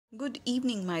Good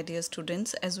evening, my dear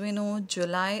students. As we know,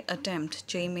 July attempt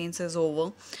JEE Mains is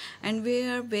over, and we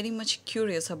are very much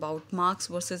curious about marks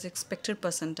versus expected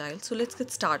percentile. So let's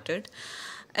get started.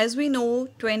 As we know,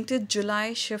 20th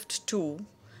July shift 2,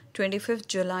 25th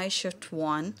July shift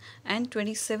 1, and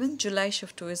 27th July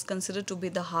shift 2 is considered to be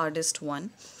the hardest one.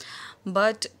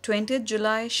 But 20th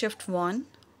July shift 1,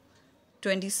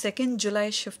 22nd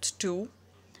July shift 2,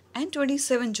 and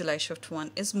 27th July shift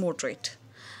 1 is moderate,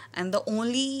 and the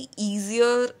only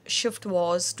easier shift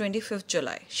was 25th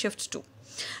July shift 2.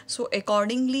 So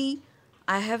accordingly,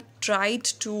 I have tried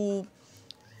to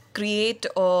create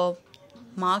a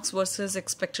marks versus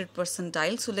expected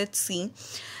percentile. So let's see,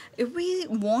 if we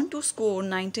want to score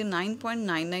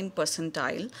 99.99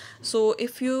 percentile, so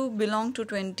if you belong to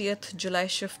 20th July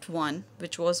shift 1,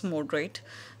 which was moderate,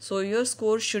 so your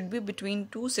score should be between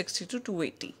 260 to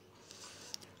 280.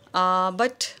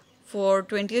 But for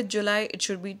 20th July, it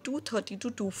should be 230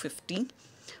 to 250.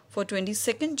 For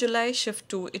 22nd July shift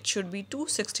 2, it should be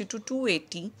 260 to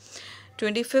 280.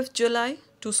 25th July,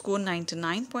 to score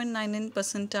 99.99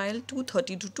 percentile,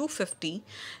 230 to 250.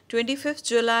 25th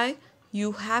July,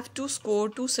 you have to score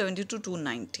 270 to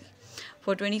 290.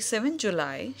 For 27th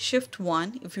July, shift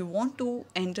 1, if you want to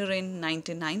enter in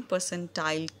 99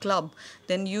 percentile club,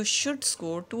 then you should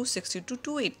score 260 to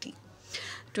 280.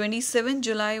 27th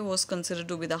July was considered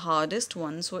to be the hardest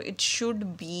one, so it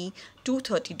should be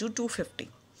 230 to 250.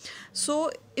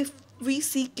 So if we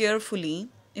see carefully,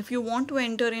 if you want to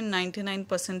enter in 99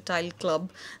 percentile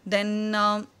club, then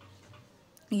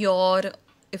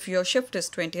if your shift is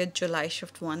 20th July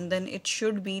shift 1, then it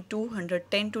should be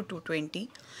 210 to 220.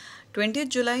 20th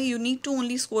July, you need to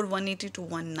only score 180 to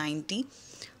 190.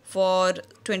 For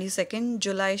 22nd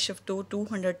July shift 2,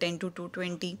 210 to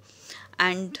 220,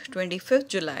 and 25th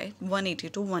July 180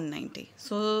 to 190.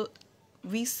 So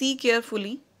we see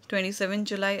carefully, 27th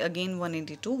July again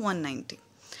 180 to 190.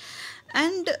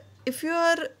 And if you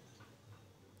are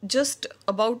just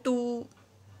about to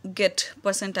get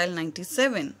percentile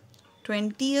 97,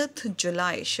 20th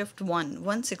July shift 1,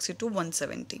 160 to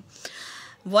 170,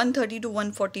 130 to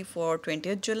 140 for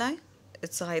 20th July.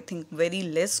 It's, I think, very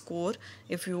less score.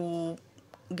 If you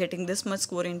getting this much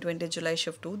score in 20th July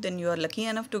shift 2, then you are lucky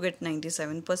enough to get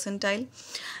 97 percentile.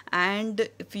 And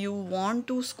if you want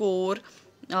to score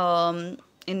in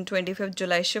 25th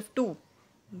July shift 2,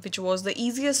 which was the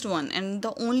easiest one and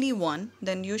the only one,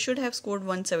 then you should have scored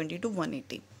 170 to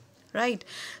 180, right?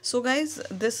 So guys,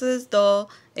 this is the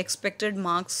expected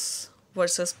marks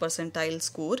versus percentile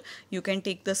score. You can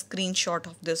take the screenshot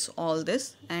of all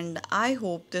this, and I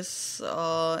hope this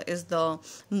is the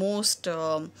most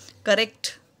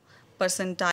correct percentile